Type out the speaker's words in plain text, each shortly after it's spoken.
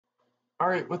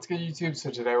Alright, what's good YouTube?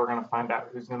 So today we're going to find out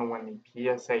who's going to win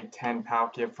the PSA 10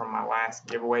 Palkia from my last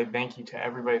giveaway. Thank you to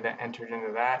everybody that entered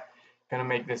into that. Going to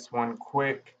make this one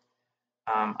quick.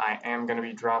 I am going to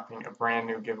be dropping a brand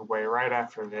new giveaway right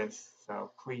after this, so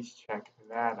please check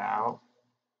that out.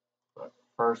 But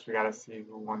first we got to see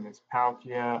who won this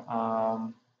Palkia. I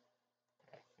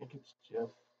think it's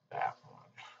just that one.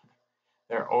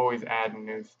 They're always adding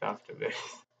new stuff to this.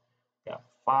 Got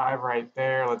 5 right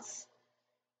there. Let's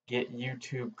get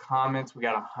YouTube comments. We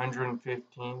got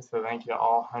 115, so thank you to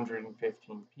all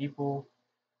 115 people.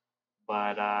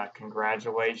 But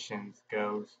congratulations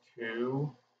goes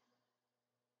to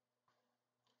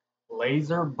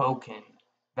Laser Boken.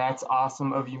 That's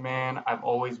awesome of you, man. I've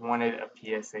always wanted a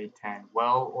PSA 10.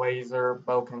 Well, Laser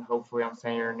Boken, hopefully I'm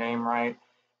saying your name right.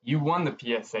 You won the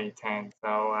PSA 10,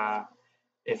 so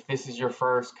if this is your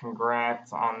first,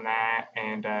 congrats on that,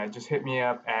 and just hit me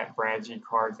up at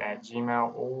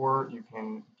bradgcards@gmail, or you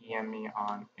can DM me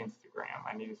on Instagram.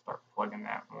 I need to start plugging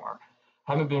that more.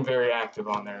 Haven't been very active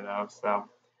on there though, so.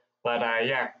 But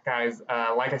yeah, guys,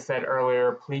 like I said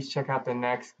earlier, please check out the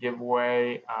next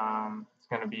giveaway. It's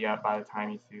going to be up by the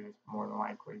time you see this, more than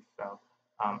likely. So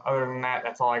other than that,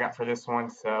 that's all I got for this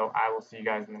one. So I will see you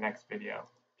guys in the next video.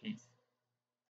 Peace.